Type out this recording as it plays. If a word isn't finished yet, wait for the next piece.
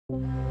The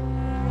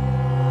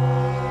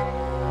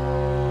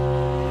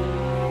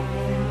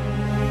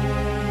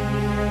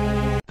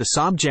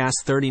Saab JAS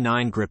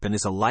 39 Gripen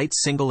is a light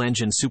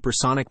single-engine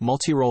supersonic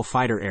multirole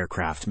fighter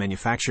aircraft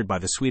manufactured by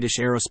the Swedish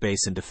aerospace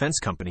and defense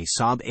company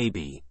Saab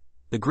AB.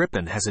 The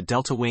Gripen has a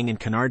delta wing and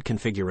canard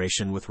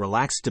configuration with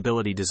relaxed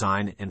stability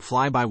design and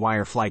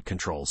fly-by-wire flight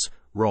controls.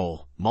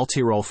 Role: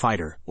 multirole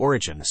fighter.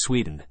 Origin: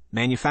 Sweden.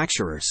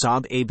 Manufacturer: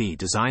 Saab AB.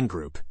 Design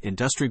Group: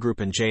 Industry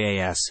Group and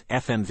JAS,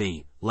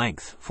 FMV.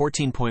 Length: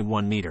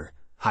 14.1 meter.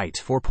 Height: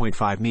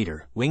 4.5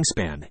 meter.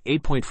 Wingspan: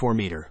 8.4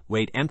 meter.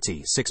 Weight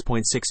empty: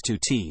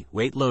 6.62 t.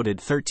 Weight loaded: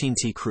 13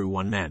 t. Crew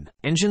 1 men.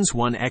 Engines: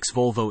 1X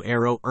Volvo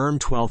Aero ERM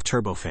 12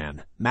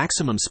 turbofan.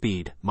 Maximum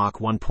speed: Mach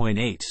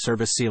 1.8.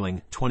 Service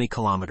ceiling: 20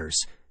 kilometers.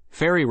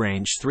 Ferry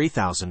range: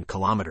 3,000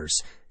 kilometers.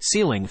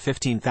 Ceiling: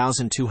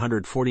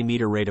 15,240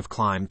 meter. Rate of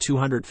climb: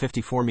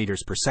 254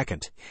 meters per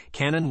second.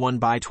 Cannon: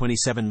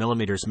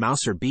 1x27mm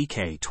Mauser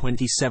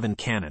BK27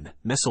 cannon.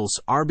 Missiles: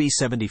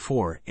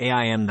 RB-74,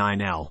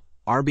 AIM-9L,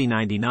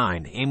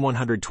 RB-99,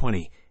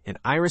 AIM-120, and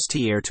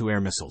IRIS-T air-to-air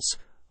missiles.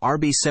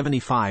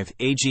 RB-75,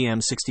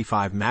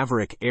 AGM-65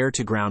 Maverick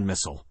air-to-ground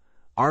missile.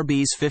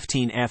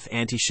 RBs-15F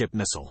anti-ship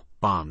missile.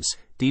 Bombs.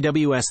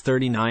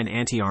 DWS-39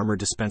 anti-armor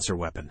dispenser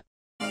weapon.